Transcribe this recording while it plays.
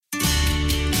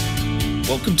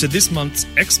Welcome to this month's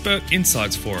Expert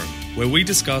Insights Forum, where we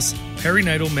discuss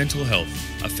perinatal mental health,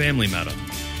 a family matter.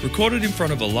 Recorded in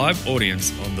front of a live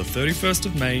audience on the 31st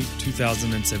of May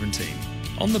 2017.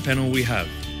 On the panel we have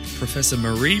Professor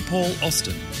Marie-Paule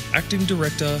Austin, Acting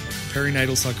Director,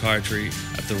 Perinatal Psychiatry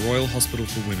at the Royal Hospital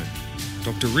for Women.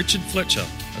 Dr. Richard Fletcher,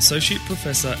 Associate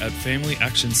Professor at Family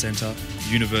Action Centre,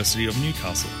 University of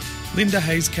Newcastle. Linda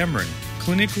Hayes Cameron,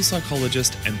 Clinical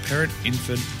Psychologist and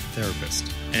Parent-Infant Therapist.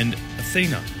 And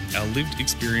Athena, our lived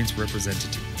experience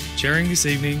representative. Chairing this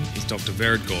evening is Dr.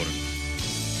 Vered Gordon.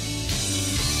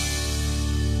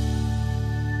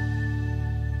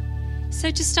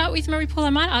 So to start with, Marie-Paule,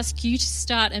 I might ask you to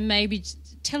start and maybe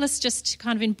tell us just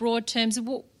kind of in broad terms,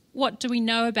 what do we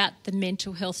know about the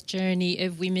mental health journey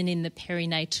of women in the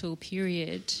perinatal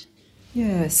period?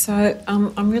 Yeah, so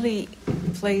I'm really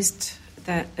pleased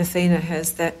that Athena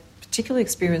has that particular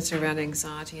experience around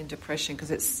anxiety and depression,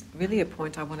 because it's really a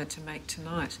point I wanted to make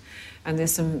tonight. And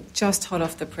there's some just hot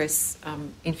off the press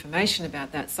information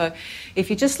about that. So if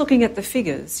you're just looking at the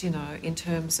figures, in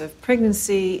terms of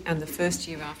pregnancy and the first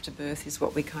year after birth is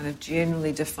what we kind of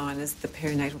generally define as the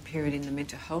perinatal period in the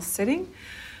mental health setting.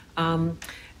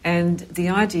 And the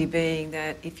idea being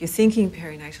that if you're thinking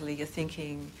perinatally, you're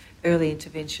thinking early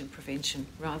intervention, prevention,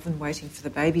 rather than waiting for the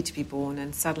baby to be born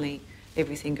and suddenly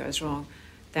everything goes wrong.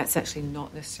 That's actually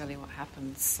not necessarily what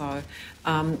happens. So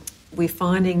we're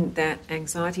finding that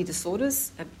anxiety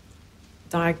disorders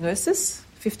diagnosis,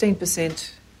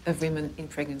 15% of women in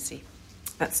pregnancy.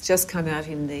 That's just come out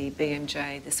in the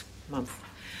BMJ this month.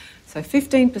 So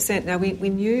 15%, now we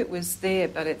knew it was there,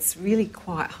 but it's really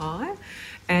quite high,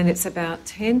 and it's about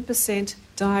 10%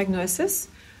 diagnosis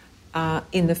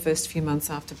in the first few months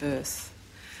after birth.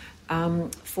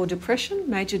 For depression,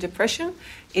 major depression,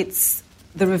 it's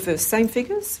the reverse, same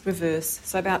figures, reverse.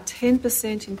 So about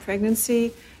 10% in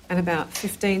pregnancy and about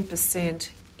 15%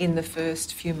 in the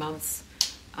first few months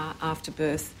after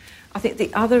birth. I think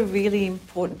the other really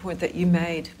important point that you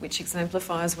made, which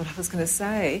exemplifies what I was going to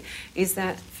say, is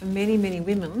that for many, many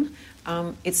women,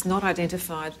 it's not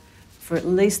identified for at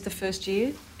least the first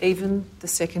year, even the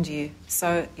second year.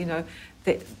 So,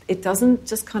 it doesn't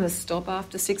just kind of stop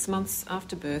after 6 months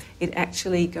after birth. It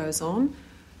actually goes on.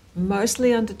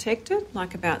 Mostly undetected,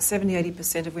 like about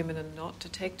 70-80% of women are not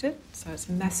detected, so it's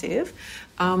massive.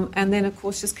 And then, of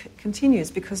course, just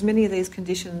continues, because many of these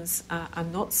conditions are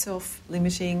not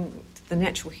self-limiting. The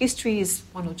natural history is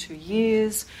 1 or 2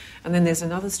 years, and then there's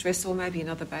another stressor, maybe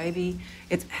another baby.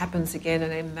 It happens again,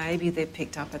 and then maybe they're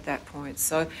picked up at that point.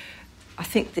 So I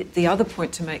think that the other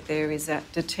point to make there is that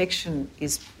detection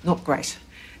is not great.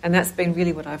 And that's been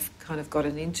really what I've kind of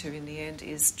gotten into in the end,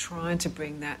 is trying to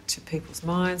bring that to people's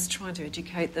minds, trying to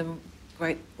educate them.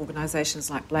 Great organisations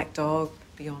like Black Dog,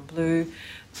 Beyond Blue,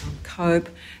 COPE.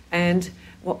 And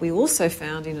what we also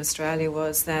found in Australia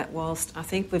was that whilst I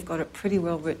think we've got it pretty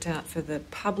well worked out for the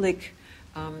public,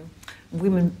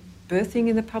 women birthing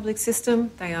in the public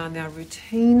system, they are now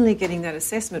routinely getting that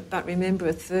assessment. But remember,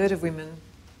 a third of women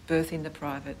birth in the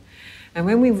private. And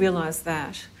when we realised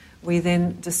that, we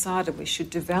then decided we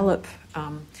should develop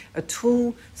a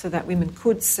tool so that women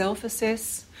could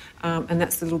self-assess, and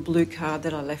that's the little blue card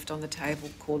that I left on the table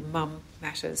called Mum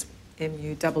Matters,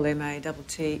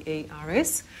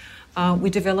 MUMMATTERS. We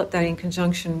developed that in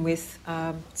conjunction with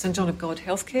St John of God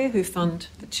Healthcare, who fund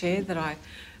the chair that I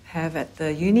have at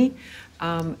the uni,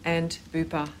 and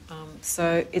Bupa.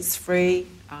 So it's free.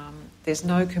 There's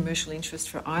no commercial interest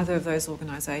for either of those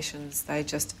organisations. They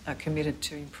just are committed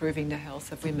to improving the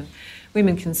health of women.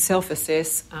 Women can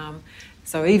self-assess.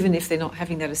 So even if they're not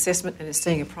having that assessment and are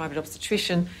seeing a private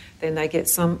obstetrician, then they get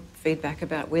some feedback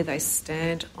about where they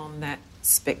stand on that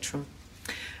spectrum.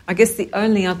 I guess the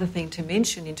only other thing to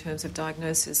mention in terms of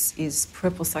diagnosis is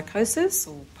puerperal psychosis,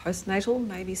 or postnatal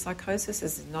maybe psychosis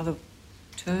is another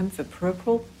term for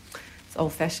puerperal. It's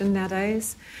old-fashioned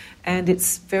nowadays, and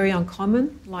it's very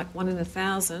uncommon, like 1 in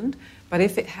 1,000, but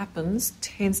if it happens,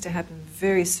 tends to happen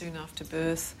very soon after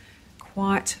birth,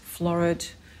 quite florid,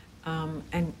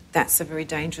 and that's a very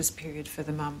dangerous period for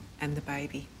the mum and the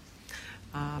baby.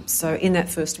 So in that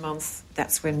first month,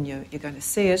 that's when you're going to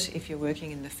see it if you're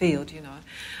working in the field,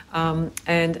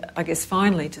 And I guess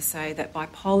finally to say that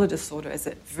bipolar disorder is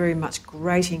at very much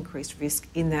great increased risk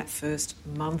in that first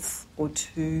month or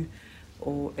 2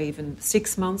 or even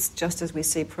 6 months, just as we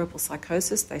see puerperal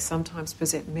psychosis. They sometimes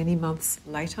present many months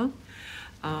later,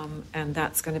 and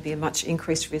that's going to be a much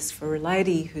increased risk for a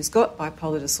lady who's got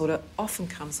bipolar disorder, often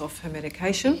comes off her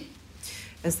medication,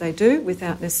 as they do,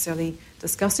 without necessarily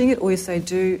discussing it, or if they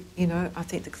do, I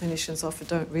think the clinicians often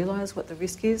don't realise what the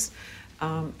risk is,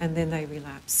 and then they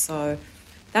relapse. So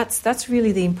that's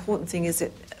really the important thing, is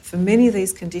that for many of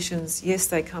these conditions, yes,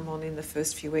 they come on in the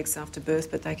first few weeks after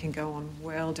birth, but they can go on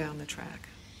well down the track.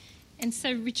 And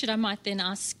so, Richard, I might then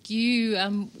ask you,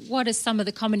 what are some of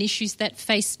the common issues that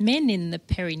face men in the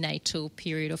perinatal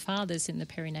period, or fathers in the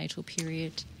perinatal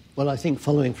period? Well, I think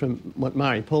following from what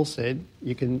Marie-Paul said,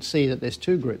 you can see that there's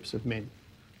two groups of men.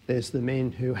 There's the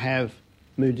men who have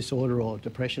mood disorder or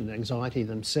depression and anxiety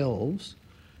themselves,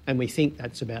 and we think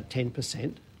that's about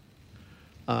 10%.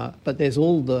 But there's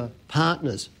all the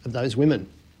partners of those women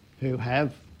who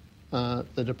have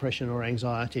the depression or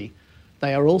anxiety.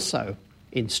 They are also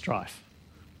in strife.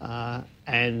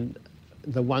 And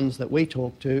the ones that we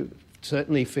talk to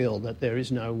certainly feel that there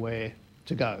is nowhere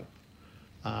to go.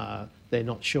 They're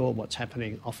not sure what's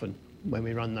happening often when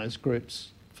we run those groups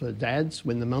for dads,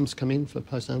 when the mums come in for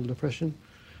postnatal depression.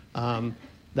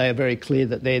 They are very clear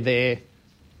that they're there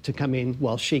to come in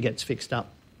while she gets fixed up.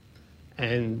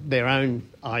 And their own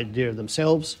idea of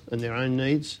themselves and their own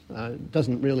needs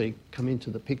doesn't really come into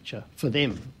the picture for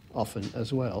them often,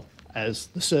 as well as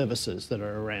the services that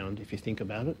are around, if you think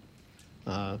about it.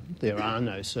 There are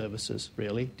no services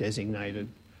really designated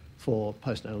for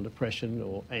postnatal depression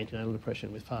or antenatal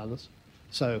depression with fathers.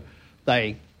 So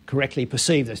they correctly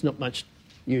perceive there's not much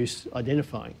use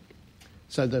identifying.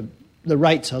 So the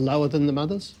rates are lower than the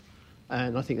mothers,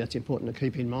 and I think that's important to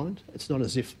keep in mind. It's not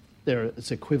as if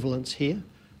it's equivalence here,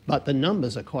 but the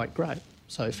numbers are quite great.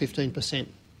 So 15%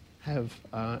 have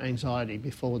anxiety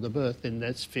before the birth, and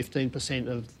that's 15%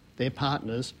 of their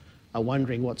partners are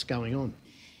wondering what's going on.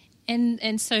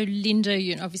 And so, Linda,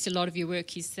 obviously a lot of your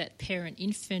work is that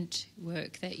parent-infant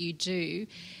work that you do.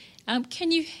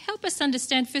 Can you help us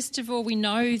understand, first of all, we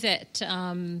know that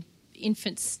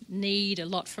infants need a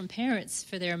lot from parents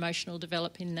for their emotional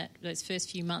development in those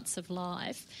first few months of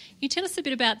life. Can you tell us a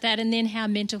bit about that, and then how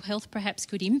mental health perhaps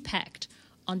could impact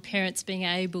on parents being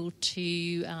able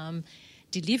to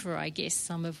deliver, I guess,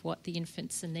 some of what the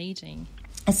infants are needing?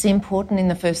 It's important in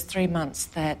the first 3 months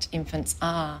that infants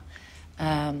are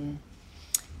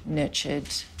nurtured,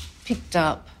 picked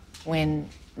up when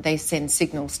they send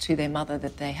signals to their mother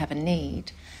that they have a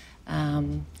need.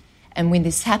 And when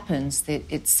this happens,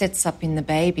 it sets up in the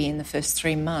baby in the first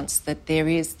 3 months that there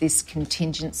is this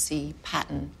contingency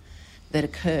pattern that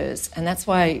occurs. And that's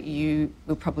why you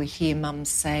will probably hear mums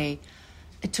say,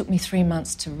 it took me 3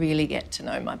 months to really get to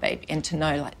know my baby, and to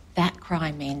know, like, that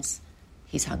cry means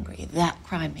he's hungry, that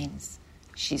cry means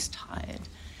she's tired.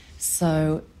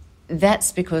 So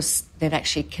that's because they've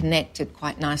actually connected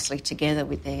quite nicely together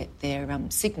with their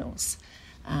signals.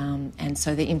 And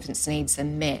so the infant's needs are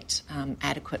met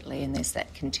adequately, and there's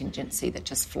that contingency that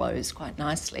just flows quite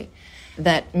nicely.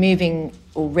 That moving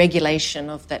or regulation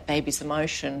of that baby's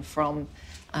emotion from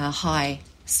a high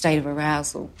state of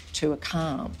arousal to a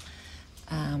calm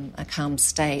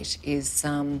state is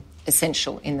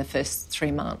essential in the first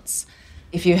 3 months.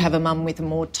 If you have a mum with a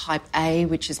more type A,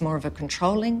 which is more of a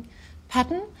controlling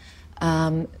pattern,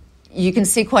 you can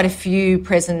see quite a few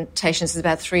presentations. There's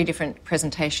about 3 different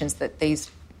presentations that these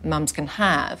mums can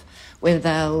have, where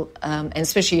they'll, and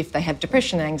especially if they have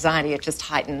depression and anxiety, it just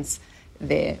heightens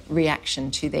their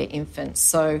reaction to their infant.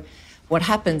 So what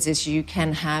happens is you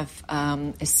can have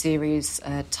a series,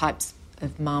 types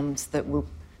of mums that will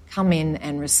come in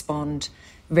and respond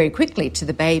very quickly to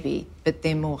the baby, but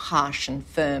they're more harsh and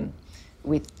firm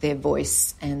with their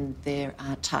voice and their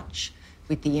touch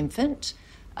with the infant,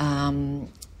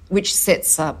 which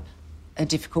sets up a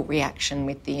difficult reaction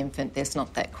with the infant. There's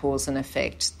not that cause and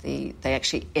effect. They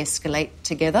actually escalate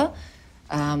together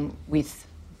with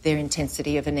their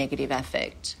intensity of a negative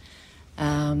affect.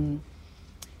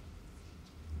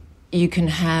 You can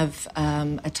have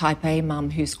a type A mum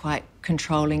who's quite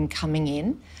controlling coming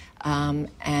in,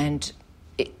 and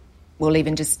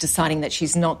even just deciding that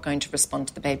she's not going to respond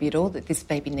to the baby at all, that this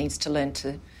baby needs to learn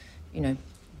to,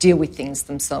 deal with things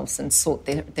themselves and sort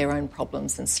their own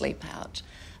problems and sleep out.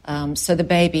 So the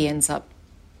baby ends up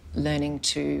learning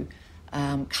to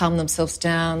calm themselves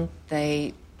down.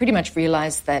 They pretty much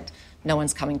realise that no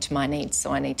one's coming to my needs,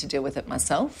 so I need to deal with it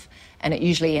myself. And it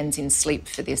usually ends in sleep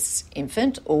for this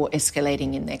infant, or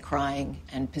escalating in their crying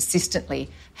and persistently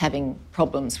having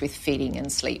problems with feeding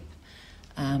and sleep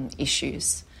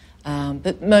issues.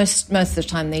 But most of the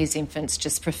time these infants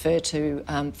just prefer to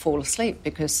fall asleep,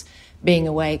 because being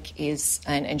awake is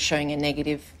and showing a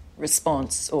negative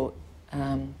response or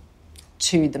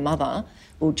to the mother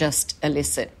will just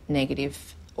elicit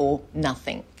negative or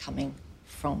nothing coming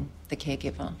from the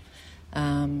caregiver.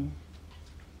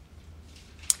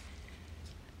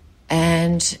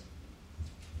 And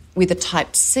with a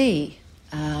type C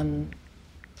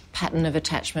pattern of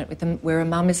attachment, where a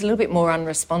mum is a little bit more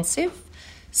unresponsive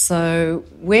So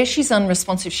where she's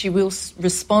unresponsive, she will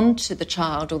respond to the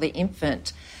child or the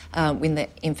infant when the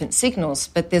infant signals,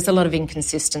 but there's a lot of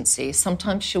inconsistency.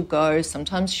 Sometimes she'll go,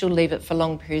 sometimes she'll leave it for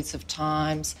long periods of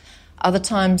times. Other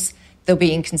times there'll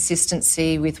be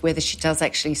inconsistency with whether she does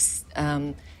actually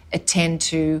attend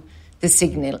to the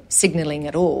signalling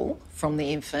at all from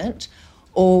the infant,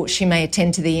 or she may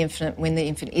attend to the infant when the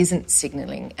infant isn't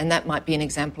signalling, and that might be an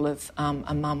example of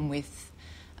a mum with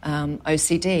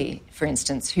OCD, for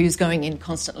instance, who's going in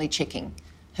constantly checking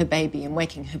her baby and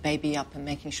waking her baby up and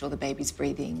making sure the baby's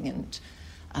breathing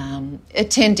and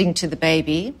attending to the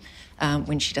baby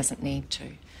when she doesn't need to.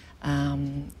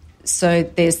 So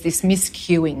there's this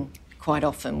miscuing quite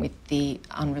often with the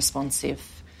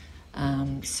unresponsive.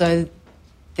 So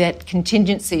that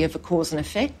contingency of a cause and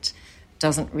effect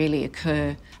doesn't really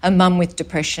occur. A mum with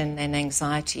depression and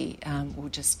anxiety will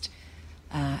just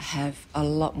have a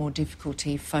lot more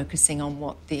difficulty focusing on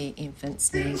what the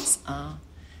infant's needs are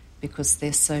because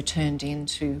they're so turned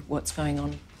into what's going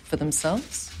on for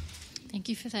themselves. Thank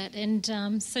you for that.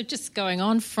 And so just going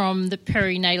on from the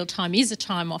perinatal time is a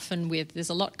time often where there's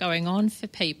a lot going on for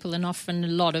people and often a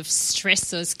lot of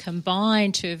stressors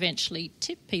combine to eventually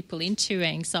tip people into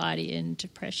anxiety and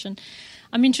depression.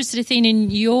 I'm interested, Athena, in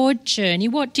your journey.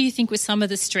 What do you think were some of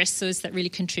the stressors that really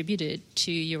contributed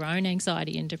to your own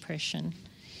anxiety and depression?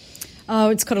 Oh,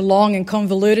 it's kind of long and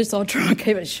convoluted, so I'll try and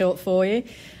keep it short for you.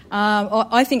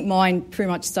 I think mine pretty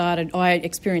much started, I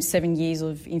experienced 7 years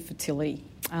of infertility,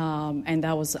 and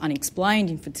that was unexplained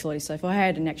infertility. So if I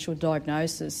had an actual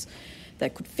diagnosis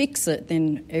that could fix it,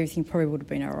 then everything probably would have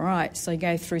been all right. So I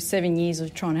go through 7 years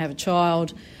of trying to have a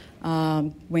child,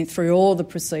 went through all the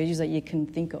procedures that you can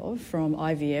think of, from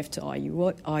IVF to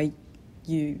IUI.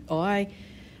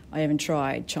 I even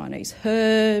tried Chinese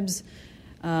herbs,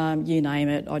 you name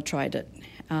it, I tried it.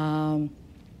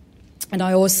 And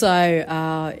I also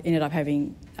ended up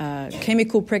having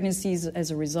chemical pregnancies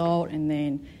as a result, and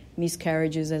then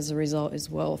miscarriages as a result as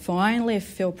well. Finally, I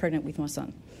fell pregnant with my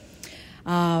son.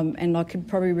 And I could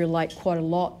probably relate quite a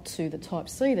lot to the type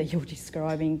C that you're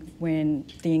describing, when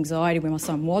the anxiety when my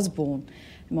son was born.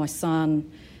 My son,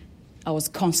 I was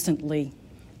constantly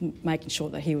making sure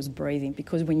that he was breathing,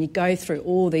 because when you go through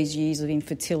all these years of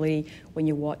infertility, when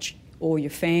you watch all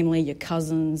your family, your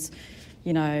cousins,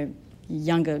 you know,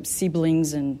 younger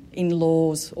siblings and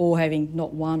in-laws all having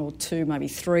not one or two, maybe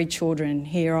 3 children, and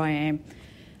here I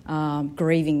am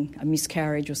grieving a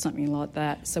miscarriage or something like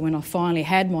that. So when I finally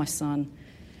had my son,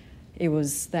 it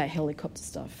was that helicopter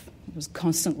stuff. It was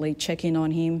constantly checking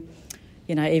on him,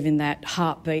 you know, even that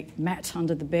heartbeat mat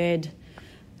under the bed,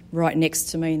 right next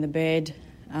to me in the bed,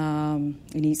 in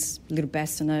his little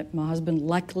bassinet. My husband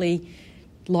luckily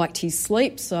liked his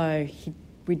sleep, so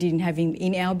we didn't have him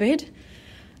in our bed.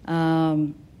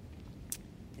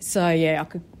 So, yeah, I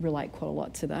could relate quite a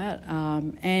lot to that.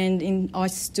 I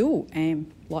still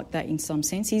am like that in some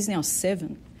sense. He's now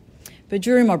 7. But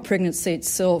during my pregnancy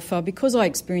itself, because I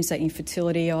experienced that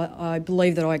infertility, I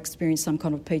believe that I experienced some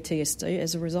kind of PTSD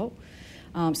as a result.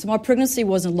 So my pregnancy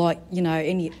wasn't like, you know,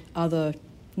 any other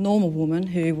normal woman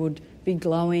who would be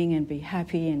glowing and be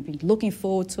happy and be looking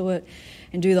forward to it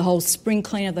and do the whole spring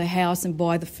clean of the house and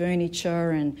buy the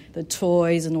furniture and the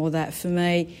toys and all that. For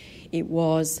me, it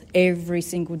was every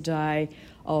single day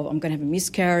of, I'm going to have a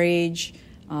miscarriage,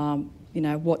 you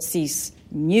know, what's this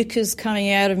mucus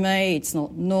coming out of me? It's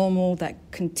not normal. That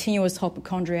continuous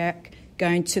hypochondriac,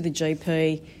 going to the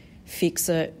GP, fix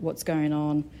it, what's going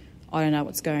on? I don't know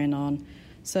what's going on.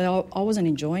 So I wasn't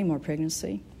enjoying my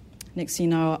pregnancy. Next thing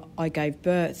you know, I gave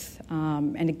birth.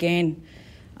 And again,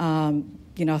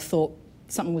 you know, I thought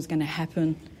something was going to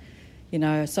happen. You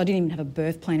know, so I didn't even have a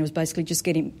birth plan. It was basically just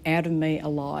getting out of me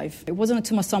alive. It wasn't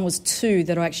until my son was 2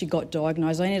 that I actually got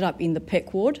diagnosed. I ended up in the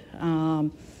PEC ward.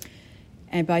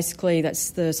 And basically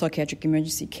that's the Psychiatric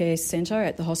Emergency Care Centre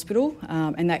at the hospital.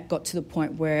 And that got to the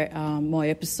point where my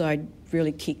episode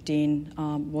really kicked in,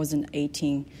 wasn't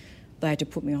eating. They had to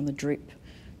put me on the drip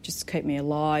just to keep me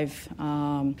alive.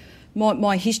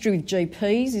 My history with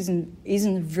GPs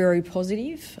isn't very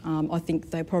positive. I think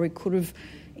they probably could have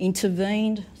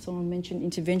intervened. Someone mentioned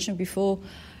intervention before.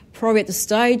 Probably at the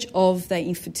stage of that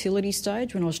infertility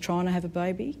stage when I was trying to have a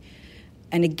baby.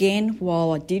 And again,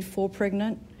 while I did fall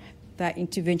pregnant, that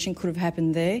intervention could have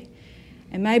happened there.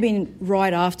 And maybe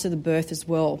right after the birth as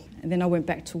well. And then I went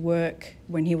back to work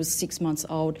when he was 6 months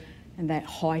old, and that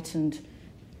heightened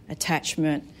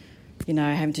attachment, you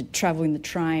know, having to travel in the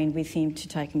train with him to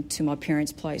take him to my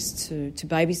parents' place to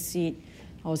babysit.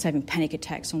 I was having panic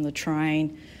attacks on the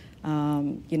train.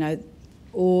 You know,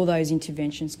 all those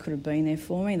interventions could have been there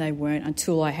for me. They weren't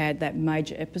until I had that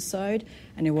major episode,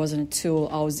 and it wasn't until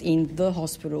I was in the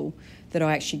hospital that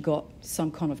I actually got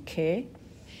some kind of care.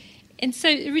 And so,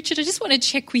 Richard, I just want to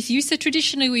check with you. So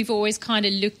traditionally we've always kind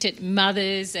of looked at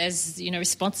mothers as,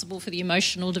 responsible for the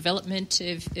emotional development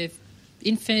of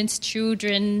infants,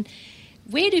 children.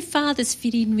 Where do fathers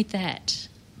fit in with that?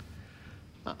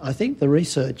 I think the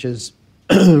research is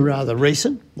rather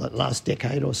recent, like last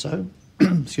decade or so,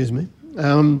 excuse me.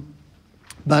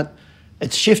 But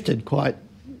it's shifted quite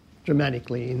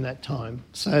dramatically in that time,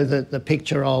 so that the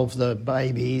picture of the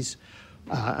baby's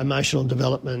emotional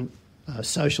development,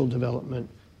 social development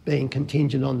being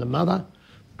contingent on the mother,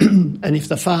 and if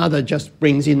the father just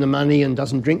brings in the money and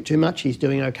doesn't drink too much, he's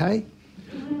doing okay.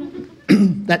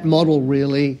 That model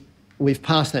really, we've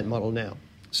passed that model now.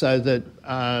 So that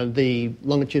the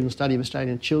longitudinal study of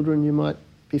Australian children you might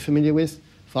be familiar with,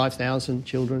 5,000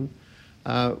 children.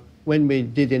 When we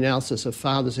did the analysis of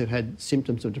fathers who had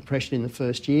symptoms of depression in the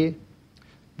first year,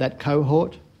 that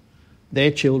cohort, their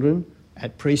children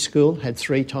at preschool had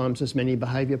 3 times as many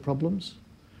behaviour problems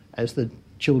as the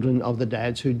children of the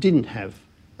dads who didn't have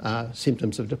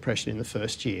symptoms of depression in the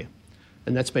first year.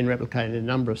 And that's been replicated in a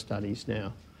number of studies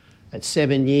now. At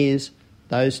 7 years,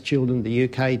 those children, the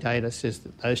UK data says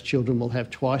that those children will have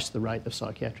twice the rate of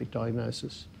psychiatric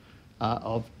diagnosis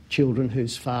of children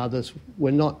whose fathers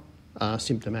were not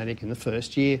symptomatic in the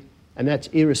first year, and that's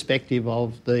irrespective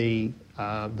of the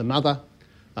mother,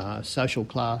 social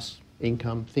class,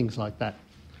 income, things like that.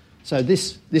 So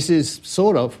this is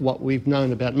sort of what we've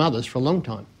known about mothers for a long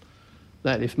time,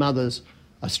 that if mothers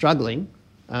are struggling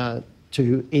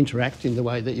to interact in the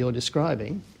way that you're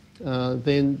describing,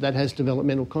 then that has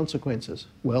developmental consequences.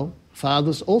 Well,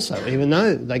 fathers also, even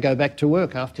though they go back to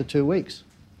work after 2 weeks,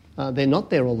 they're not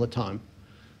there all the time.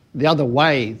 The other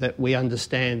way that we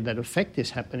understand that effect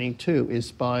is happening too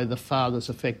is by the father's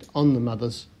effect on the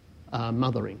mother's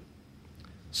mothering.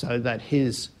 So that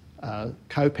his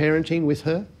co-parenting with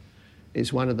her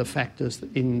is one of the factors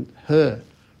in her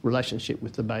relationship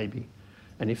with the baby.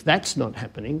 And if that's not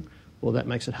happening, well, that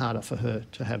makes it harder for her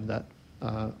to have that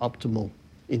optimal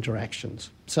interactions.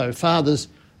 So fathers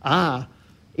are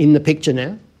in the picture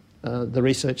now, the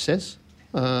research says.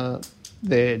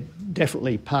 They're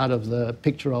definitely part of the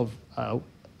picture of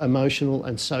emotional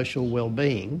and social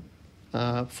well-being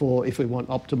for if we want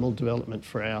optimal development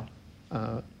for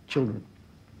our children.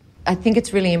 I think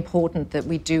it's really important that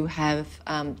we do have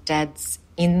dads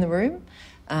in the room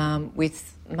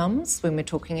with mums when we're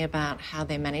talking about how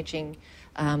they're managing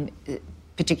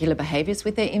particular behaviours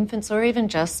with their infants, or even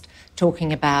just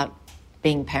talking about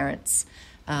being parents,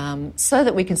 so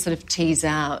that we can sort of tease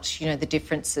out, the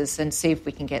differences and see if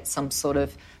we can get some sort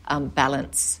of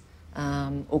balance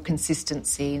or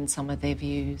consistency in some of their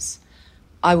views.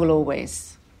 I will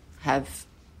always have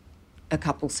a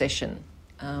couple session.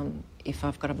 If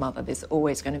I've got a mother, there's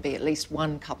always going to be at least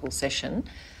one couple session,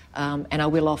 and I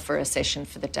will offer a session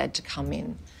for the dad to come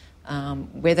in.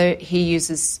 Whether he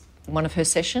uses one of her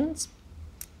sessions,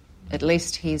 at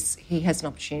least he has an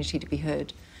opportunity to be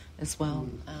heard as well.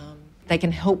 They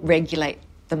can help regulate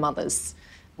the mothers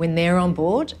when they're on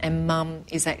board and mum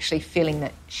is actually feeling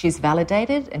that she's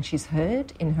validated and she's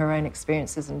heard in her own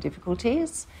experiences and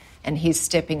difficulties, and he's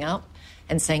stepping up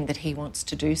and saying that he wants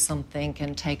to do something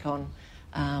and take on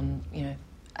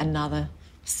another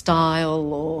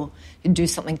style or do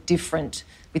something different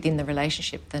within the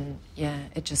relationship, then,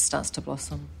 it just starts to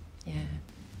blossom. Yeah.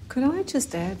 Could I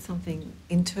just add something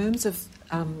in terms of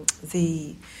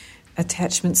the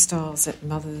attachment styles that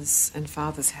mothers and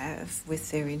fathers have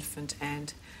with their infant,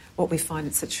 and what we find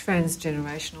it's a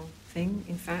transgenerational thing,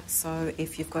 in fact. So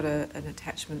if you've got an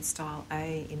attachment style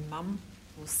A in mum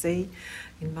or C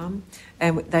in mum,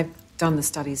 and they've done the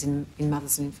studies in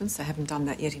mothers and infants, they haven't done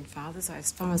that yet in fathers,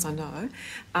 as far as I know,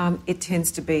 it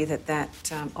tends to be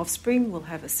that offspring will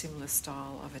have a similar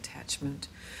style of attachment.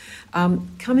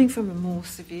 Coming from a more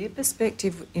severe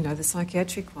perspective, the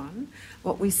psychiatric one,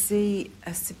 what we see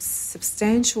a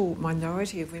substantial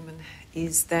minority of women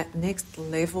is that next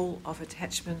level of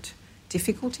attachment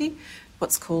difficulty,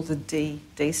 what's called the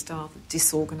D style, the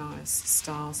disorganised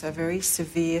style. So very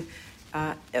severe,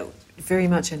 very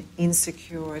much an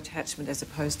insecure attachment as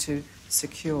opposed to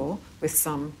secure with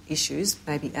some issues,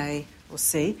 maybe A or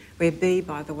C, where B,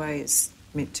 by the way, is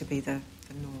meant to be the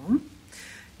norm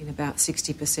in about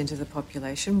 60% of the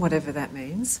population, whatever that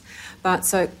means. But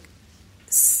so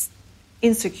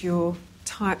insecure,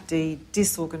 type D,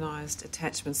 disorganised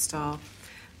attachment style,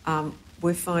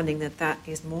 we're finding that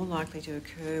is more likely to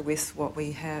occur with what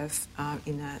we have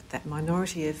in that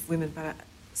minority of women, but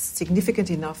significant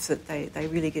enough that they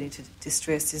really get into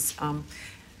distress is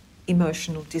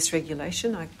emotional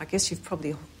dysregulation. I guess you've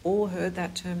probably all heard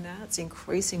that term now. It's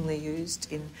increasingly used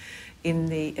in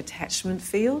the attachment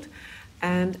field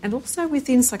and also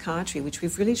within psychiatry, which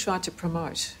we've really tried to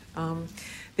promote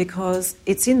because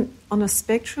it's on a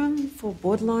spectrum for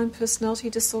borderline personality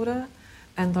disorder,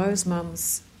 and those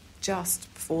mums just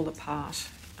fall apart.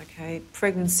 Okay,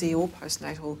 pregnancy or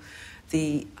postnatal,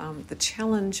 the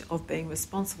challenge of being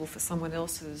responsible for someone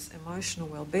else's emotional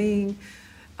well-being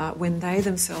when they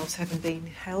themselves haven't been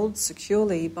held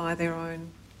securely by their own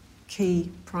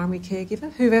key primary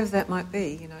caregiver, whoever that might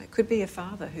be. You know, it could be a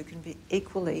father who can be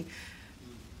equally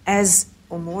as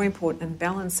or more important and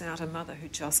balance out a mother who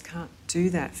just can't do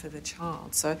that for the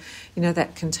child. So, you know,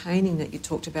 that containing that you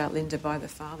talked about, Linda, by the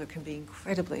father can be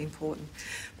incredibly important.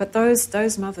 But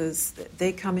those mothers,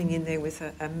 they're coming in there with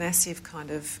a massive kind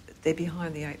of, they're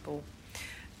behind the eight ball.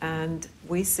 And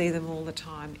we see them all the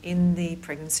time in the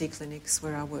pregnancy clinics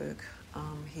where I work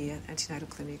here, antenatal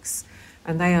clinics.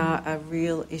 And they are a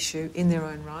real issue in their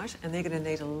own right, and they're going to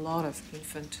need a lot of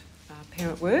infant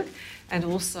parent work and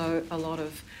also a lot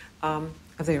of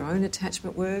their own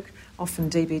attachment work.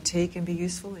 Often DBT can be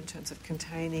useful in terms of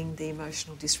containing the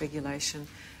emotional dysregulation,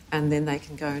 and then they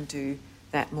can go and do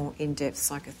that more in-depth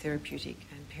psychotherapeutic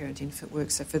and parent-infant work.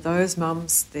 So for those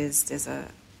mums, there's a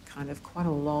kind of quite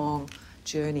a long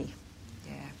journey.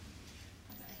 Yeah.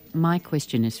 My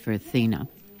question is for Athena.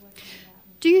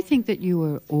 Do you think that you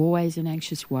were always an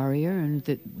anxious worrier and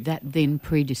that then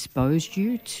predisposed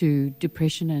you to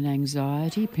depression and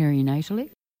anxiety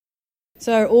perinatally?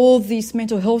 So all this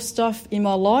mental health stuff in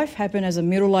my life happened as a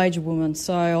middle-aged woman.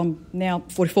 So I'm now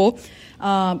 44.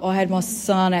 I had my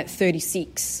son at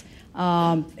 36,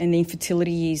 and the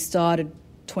infertility years started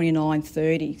 29,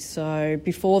 30. So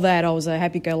before that, I was a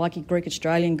happy-go-lucky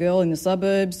Greek-Australian girl in the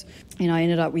suburbs. You know, I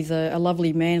ended up with a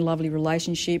lovely man, lovely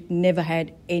relationship, never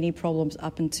had any problems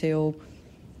up until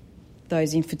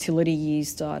those infertility years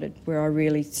started, where I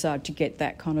really started to get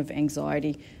that kind of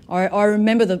anxiety. I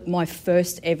remember my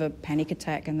first ever panic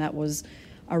attack, and that was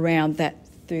around that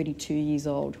 32 years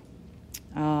old.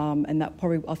 And that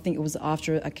probably, I think it was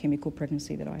after a chemical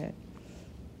pregnancy that I had.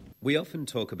 We often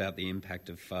talk about the impact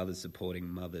of fathers supporting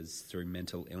mothers through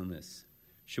mental illness.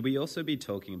 Should we also be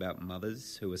talking about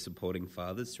mothers who are supporting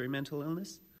fathers through mental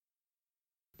illness?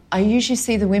 I usually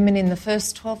see the women in the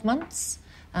first 12 months.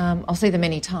 I'll see them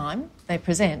any time they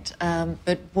present.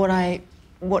 But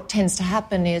what tends to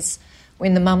happen is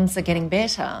when the mums are getting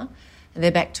better,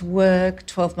 they're back to work,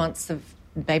 12 months of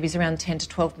babies around 10 to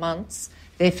 12 months,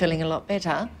 they're feeling a lot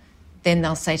better, then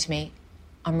they'll say to me,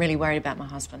 I'm really worried about my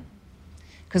husband.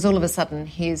 Because all of a sudden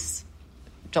he's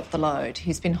dropped the load,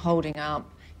 he's been holding up,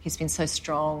 he's been so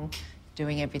strong,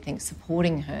 doing everything,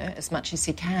 supporting her as much as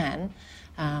he can,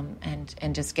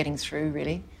 and just getting through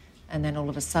really. And then all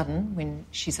of a sudden, when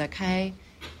she's okay,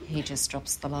 he just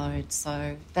drops the load.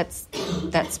 So that's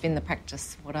been the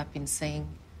practice, what I've been seeing.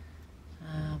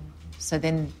 So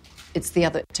then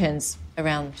it turns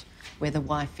around where the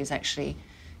wife is actually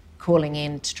calling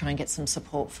in to try and get some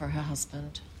support for her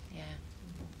husband. Yeah.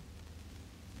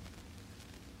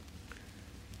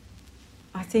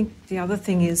 I think the other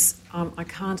thing is I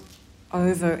can't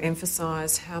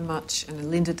overemphasise how much,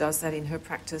 and Linda does that in her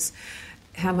practice,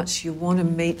 how much you want to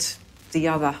meet the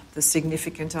other, the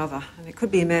significant other. And it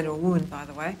could be a man or a woman, by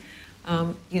the way.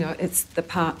 You know, it's the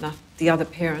partner, the other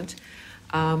parent,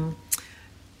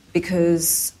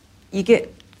 because you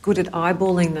get good at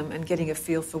eyeballing them and getting a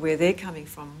feel for where they're coming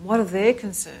from. What are their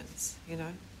concerns, you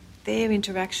know? Their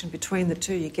interaction between the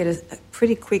two. You get a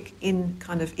pretty quick in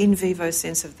vivo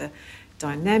sense of the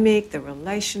dynamic, the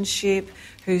relationship,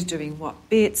 who's doing what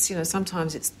bits. You know,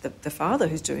 sometimes it's the father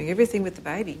who's doing everything with the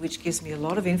baby, which gives me a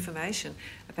lot of information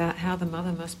about how the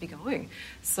mother must be going.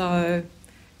 So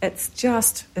it's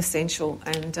just essential.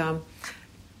 And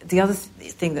the other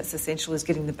thing that's essential is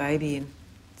getting the baby in.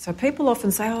 So people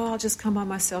often say, oh, I'll just come by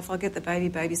myself, I'll get the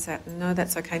baby babysat. No,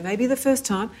 that's okay. Maybe the first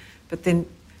time, but then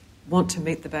want to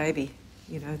meet the baby.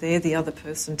 You know, they're the other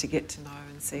person to get to know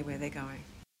and see where they're going.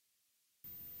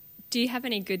 Do you have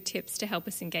any good tips to help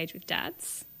us engage with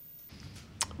dads?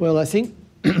 Well, I think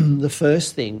the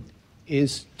first thing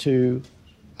is to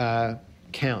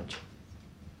count.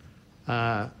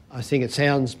 I think it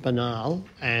sounds banal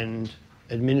and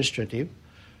administrative,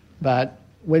 but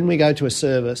when we go to a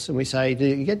service and we say, do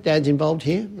you get dads involved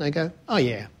here? And they go, oh,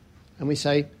 yeah. And we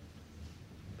say,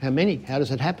 how many? How does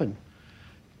it happen?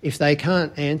 If they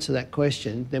can't answer that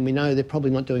question, then we know they're probably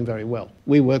not doing very well.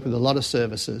 We work with a lot of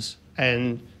services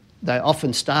and they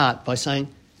often start by saying,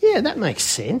 yeah, that makes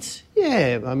sense.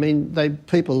 Yeah, I mean,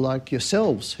 people like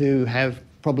yourselves who have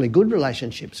probably good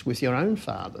relationships with your own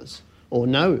fathers or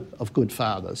know of good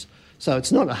fathers. So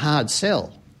it's not a hard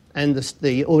sell. And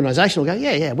the organisation will go,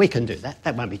 yeah, we can do that.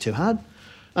 That won't be too hard.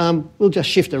 We'll just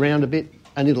shift around a bit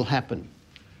and it'll happen.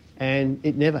 And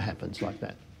it never happens like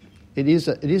that. It is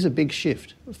a big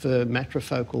shift for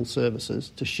matrifocal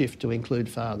services to shift to include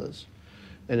fathers.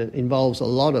 And it involves a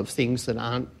lot of things that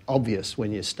aren't obvious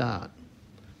when you start.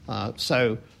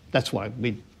 So that's why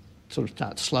we sort of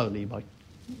start slowly by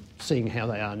seeing how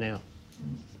they are now.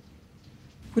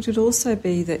 Would it also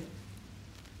be that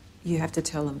you have to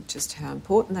tell them just how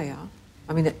important they are?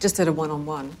 I mean, just at a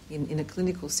one-on-one in a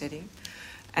clinical setting,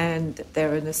 and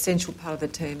they're an essential part of the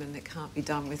team and it can't be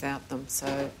done without them.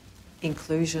 So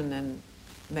inclusion and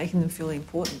making them feel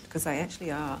important, because they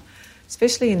actually are,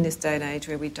 especially in this day and age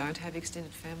where we don't have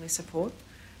extended family support.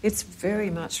 It's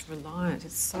very much reliant.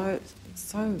 It's so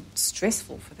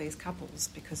stressful for these couples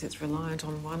because it's reliant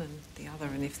on one and the other.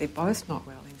 And if they're both not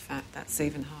well, in fact, that's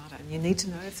even harder. And you need to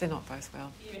know if they're not both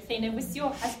well. Athena, was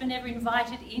your husband ever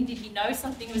invited in? Did he know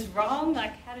something was wrong?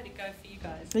 Like, how did it go for you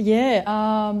guys?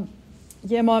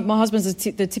 Yeah, my husband's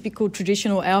the typical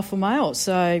traditional alpha male.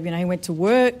 So, he went to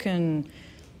work and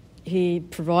he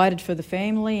provided for the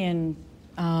family, and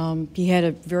he had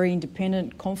a very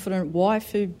independent, confident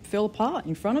wife who fell apart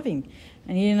in front of him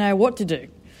and he didn't know what to do.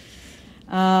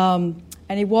 And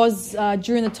it was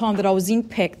during the time that I was in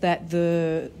PEC that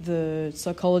the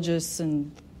psychologists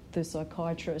and the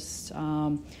psychiatrists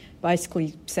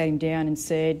basically sat him down and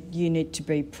said, you need to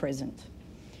be present.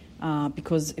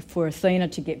 Because for Athena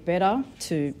to get better,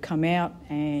 to come out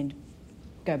and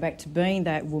go back to being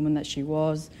that woman that she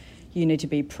was, you need to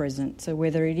be present. So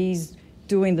whether it is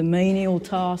doing the menial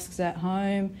tasks at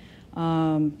home,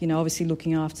 obviously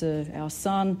looking after our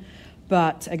son,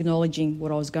 but acknowledging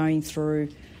what I was going through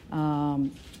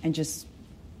and just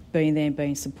being there and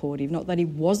being supportive. Not that he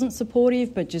wasn't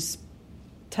supportive, but just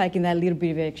taking that little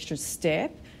bit of extra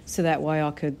step so that way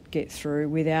I could get through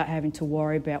without having to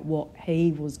worry about what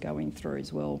he was going through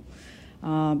as well.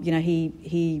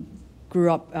 He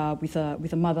grew up with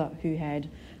a mother who had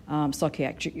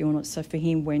psychiatric illness, so for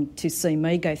him to see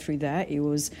me go through that, it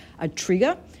was a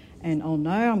trigger, and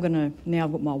now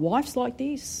my wife's like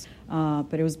this.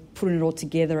 But it was putting it all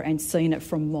together and seeing it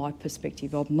from my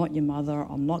perspective. I'm not your mother,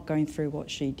 I'm not going through what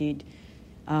she did.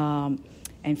 And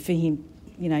for him,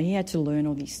 he had to learn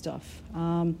all this stuff.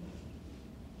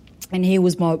 And he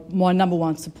was my number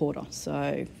one supporter.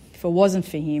 So if it wasn't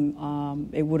for him,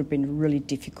 it would have been a really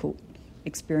difficult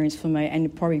experience for me, and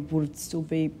it probably would still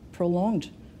be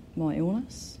prolonged, my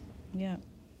illness. Yeah.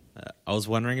 I was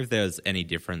wondering if there's any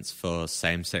difference for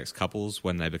same-sex couples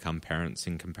when they become parents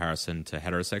in comparison to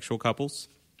heterosexual couples?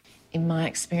 In my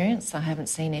experience, I haven't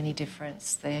seen any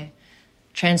difference there.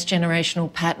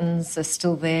 Transgenerational patterns are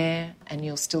still there, and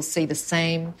you'll still see the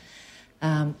same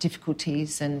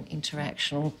difficulties and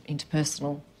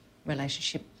interpersonal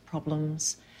relationship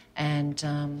problems. And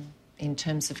in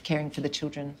terms of caring for the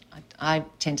children, I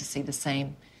tend to see the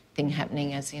same thing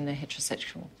happening as in a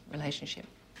heterosexual relationship.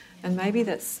 And maybe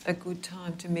that's a good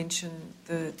time to mention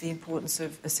the importance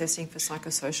of assessing for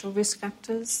psychosocial risk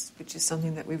factors, which is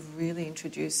something that we've really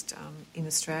introduced in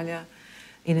Australia,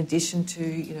 in addition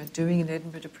to doing an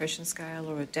Edinburgh Depression Scale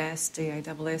or a DASS,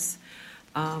 DASS,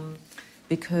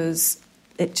 because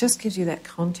it just gives you that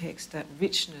context, that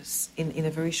richness in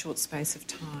a very short space of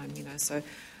time. So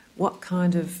what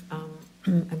kind of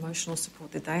emotional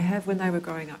support did they have when they were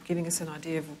growing up, giving us an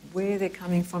idea of where they're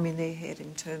coming from in their head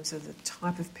in terms of the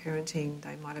type of parenting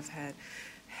they might have had.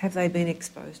 Have they been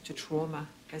exposed to trauma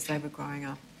as they were growing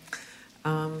up?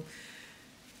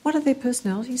 What are their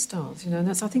personality styles? And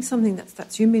that's, I think, something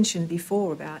that's you mentioned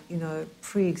before about,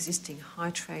 pre-existing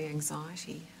high trait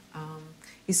anxiety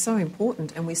is so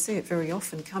important, and we see it very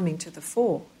often coming to the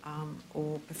fore,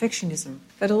 or perfectionism.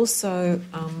 But also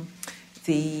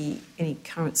any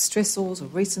current stressors or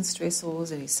recent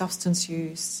stressors, any substance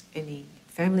use, any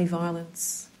family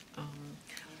violence,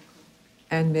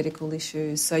 and medical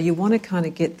issues. So you want to kind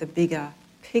of get the bigger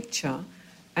picture.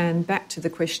 And back to the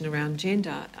question around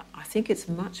gender, I think it's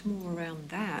much more around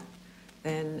that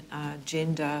than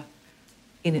gender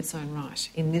in its own right,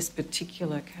 in this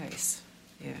particular case,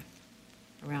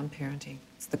 around parenting.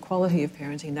 It's the quality of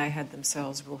parenting they had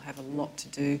themselves will have a lot to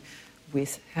do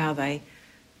with how they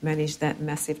manage that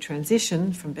massive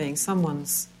transition from being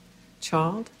someone's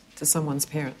child to someone's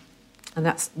parent. And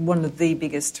that's one of the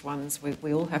biggest ones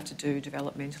we all have to do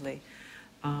developmentally.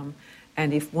 And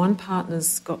if one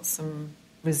partner's got some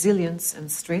resilience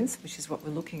and strength, which is what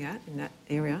we're looking at in that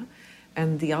area,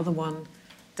 and the other one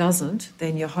doesn't,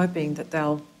 then you're hoping that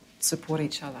they'll support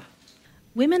each other.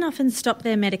 Women often stop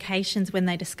their medications when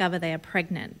they discover they are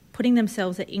pregnant, putting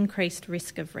themselves at increased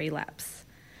risk of relapse.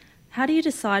 How do you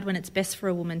decide when it's best for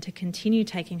a woman to continue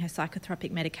taking her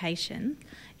psychotropic medication,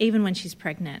 even when she's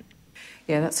pregnant?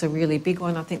 Yeah, that's a really big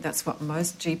one. I think that's what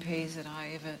most GPs that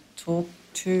I ever talk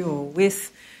to or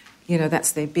with,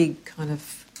 that's their big kind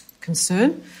of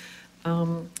concern.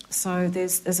 So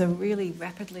there's a really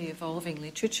rapidly evolving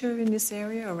literature in this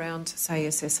area around, say,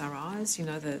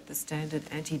 SSRIs, the standard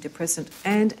antidepressant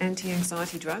and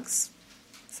anti-anxiety drugs.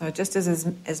 So just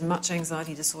as much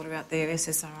anxiety disorder out there,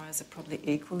 SSRIs are probably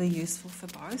equally useful for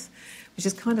both, which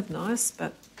is kind of nice,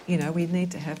 but, we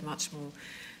need to have much more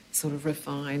sort of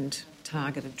refined,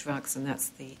 targeted drugs, and that's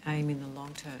the aim in the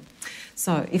long term.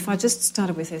 So if I just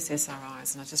started with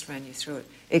SSRIs and I just ran you through it,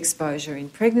 exposure in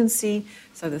pregnancy.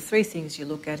 So the three things you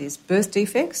look at is birth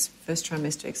defects, first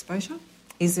trimester exposure.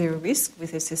 Is there a risk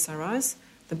with SSRIs?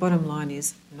 The bottom line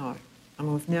is no.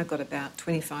 We've now got about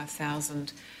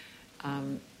 25,000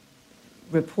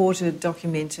 reported,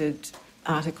 documented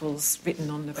articles written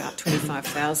on about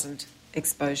 25,000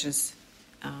 exposures,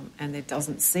 and there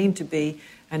doesn't seem to be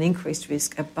an increased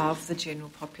risk above the general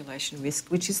population risk,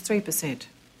 which is 3%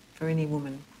 for any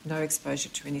woman. No exposure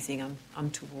to anything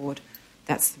untoward.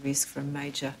 That's the risk for a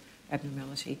major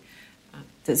abnormality.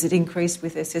 Does it increase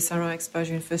with SSRI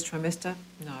exposure in first trimester?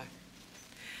 No.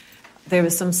 There are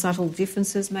some subtle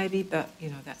differences maybe, but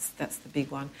that's the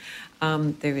big one.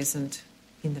 There isn't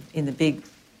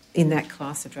in that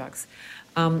class of drugs.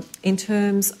 In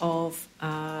terms of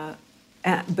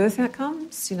birth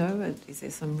outcomes, is there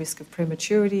some risk of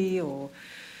prematurity or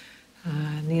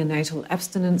neonatal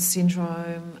abstinence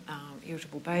syndrome,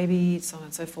 irritable baby, so on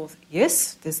and so forth?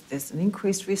 Yes, there's an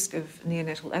increased risk of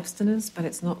neonatal abstinence, but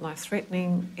it's not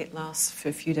life-threatening. It lasts for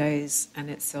a few days and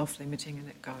it's self-limiting and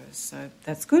it goes. So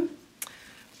that's good.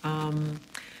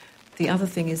 The other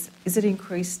thing is it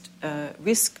increased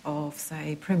risk of,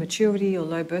 say, prematurity or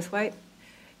low birth weight?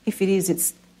 If it is,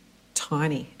 it's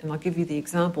tiny. And I'll give you the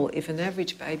example. If an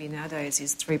average baby nowadays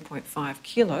is 3.5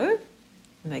 kilo,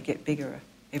 and they get bigger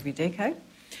every decade,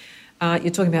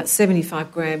 you're talking about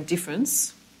 75-gram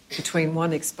difference between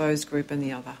one exposed group and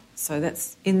the other. So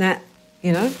that's, in that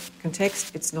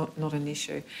context, it's not an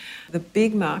issue. The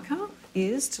big marker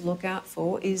to look out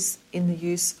for is in the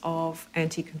use of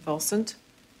anticonvulsant,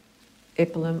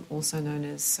 Epilim, also known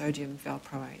as sodium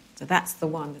valproate. So that's the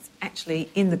one that's actually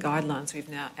in the guidelines we've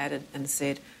now added and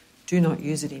said, do not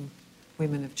use it in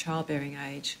women of childbearing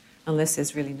age unless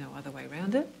there's really no other way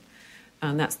around it.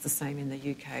 And that's the same in the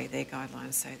UK. Their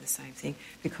guidelines say the same thing.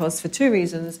 Because for two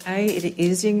reasons. A, it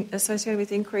is associated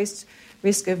with increased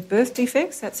risk of birth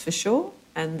defects, that's for sure,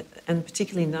 and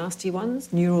particularly nasty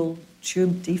ones, neural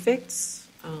tube defects.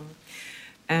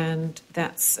 And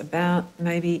that's about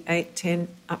maybe 8, 10,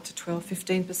 up to 12,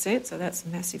 15%. So that's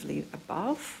massively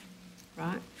above,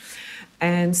 right?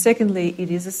 And secondly,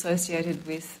 it is associated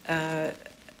with a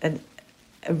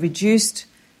reduced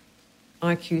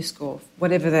IQ score,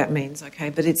 whatever that means, okay?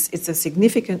 But it's a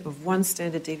significant of one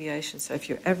standard deviation. So if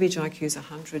your average IQ is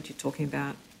 100, you're talking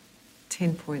about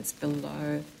 10 points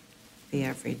below the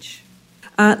average.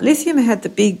 Lithium had the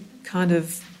big kind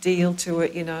of deal to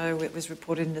it, it was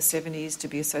reported in the 70s to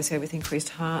be associated with increased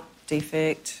heart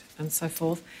defect and so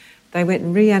forth. They went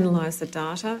and reanalysed the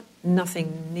data,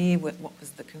 nothing near what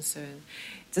was the concern.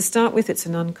 To start with, it's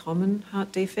an uncommon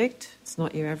heart defect. It's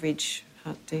not your average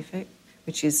heart defect,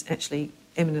 which is actually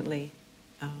eminently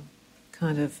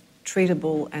kind of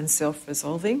treatable and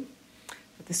self-resolving.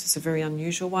 But this is a very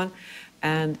unusual one,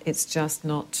 and it's just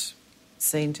not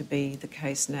seen to be the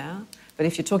case now. But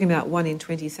if you're talking about 1 in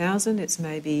 20,000, it's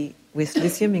maybe with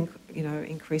lithium,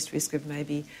 increased risk of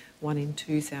maybe 1 in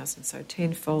 2,000. So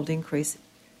 10-fold increase,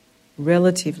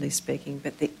 relatively speaking.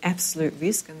 But the absolute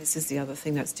risk, and this is the other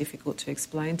thing that's difficult to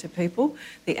explain to people,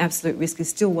 the absolute risk is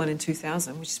still 1 in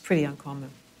 2,000, which is pretty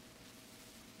uncommon.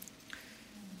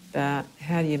 But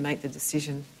how do you make the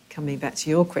decision? Coming back to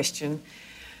your question,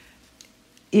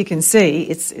 you can see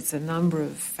it's a number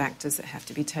of factors that have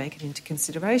to be taken into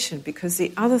consideration, because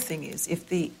the other thing is, if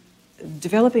the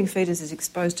developing fetus is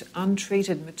exposed to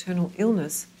untreated maternal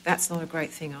illness, that's not a great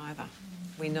thing either,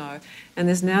 we know. And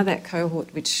there's now that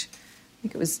cohort, which I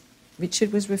think it was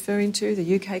Richard was referring to,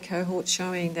 the UK cohort,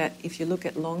 showing that if you look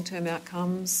at long-term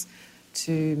outcomes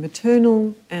to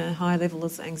maternal high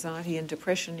levels of anxiety and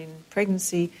depression in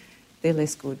pregnancy, they're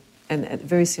less good. And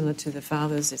very similar to the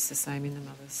fathers, it's the same in the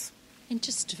mothers. And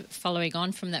just following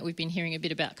on from that, we've been hearing a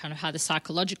bit about kind of how the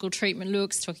psychological treatment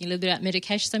looks, talking a little bit about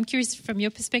medications. I'm curious, from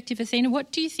your perspective, Athena,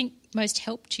 what do you think most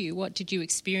helped you? What did you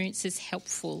experience as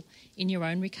helpful in your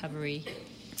own recovery?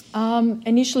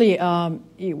 Initially,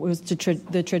 it was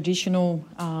the traditional.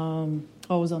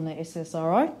 I was on the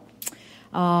SSRI,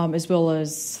 as well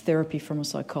as therapy from a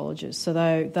psychologist.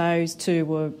 So those two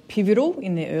were pivotal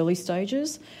in the early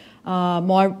stages.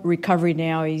 My recovery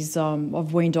now is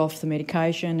I've weaned off the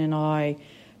medication and I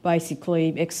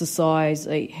basically exercise,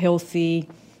 eat healthy.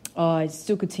 I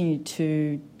still continue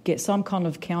to get some kind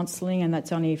of counselling, and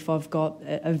that's only if I've got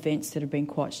events that have been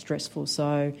quite stressful.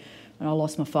 So when I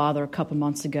lost my father a couple of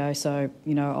months ago, so,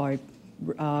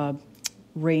 I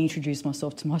reintroduced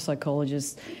myself to my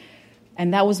psychologist,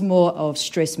 and that was more of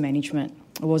stress management.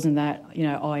 It wasn't that,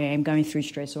 I am going through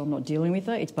stress or I'm not dealing with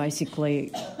it. It's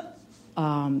basically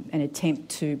an attempt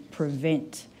to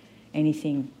prevent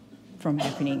anything from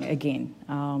happening again.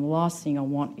 The last thing I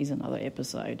want is another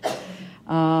episode.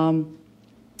 And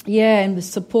the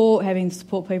support, having the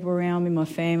support people around me, my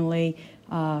family,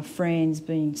 friends,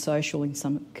 being social in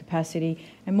some capacity,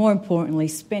 and more importantly,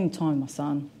 spend time with my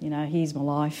son. He's my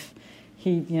life.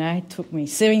 It took me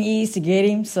 7 years to get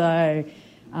him, so...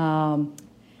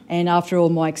 and after all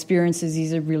my experiences,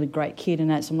 he's a really great kid,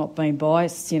 and I'm not being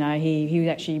biased. He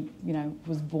actually,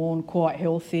 was born quite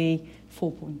healthy,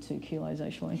 4.2 kilos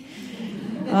actually.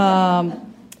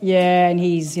 And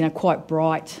he's, quite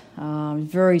bright,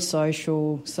 very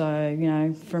social.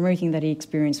 So, from everything that he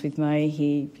experienced with me,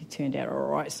 he turned out all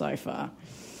right so far.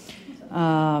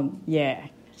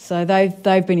 So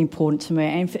they've been important to me,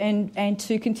 and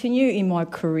to continue in my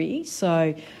career.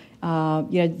 So,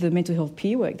 the mental health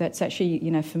peer work, that's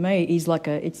actually, for me, it's like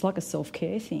a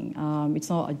self-care thing. It's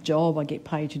not a job. I get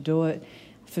paid to do it.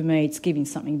 For me, it's giving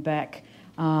something back,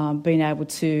 being able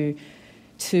to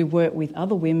work with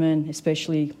other women,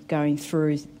 especially going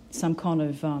through some kind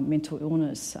of mental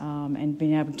illness, and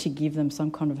being able to give them some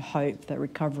kind of hope that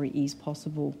recovery is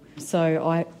possible. So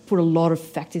I put a lot of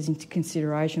factors into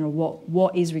consideration of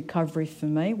what is recovery for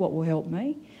me, what will help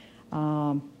me,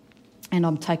 and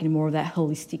I'm taking more of that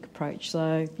holistic approach.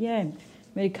 So,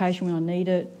 medication when I need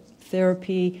it,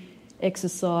 therapy,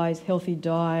 exercise, healthy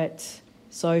diet,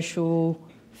 social,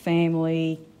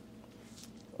 family,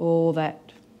 all that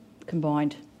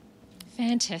combined.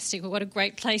 Fantastic. Well, what a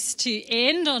great place to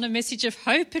end on a message of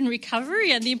hope and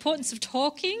recovery and the importance of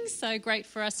talking. So great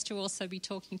for us to also be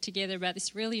talking together about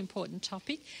this really important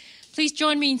topic. Please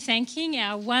join me in thanking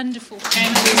our wonderful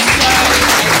family.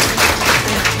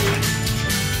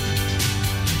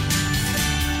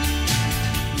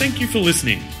 Thank you for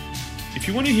listening. If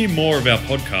you want to hear more of our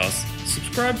podcasts,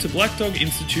 subscribe to Black Dog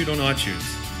Institute on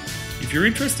iTunes. If you're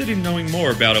interested in knowing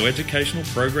more about our educational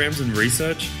programs and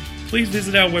research, please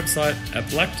visit our website at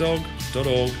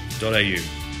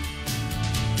blackdog.org.au.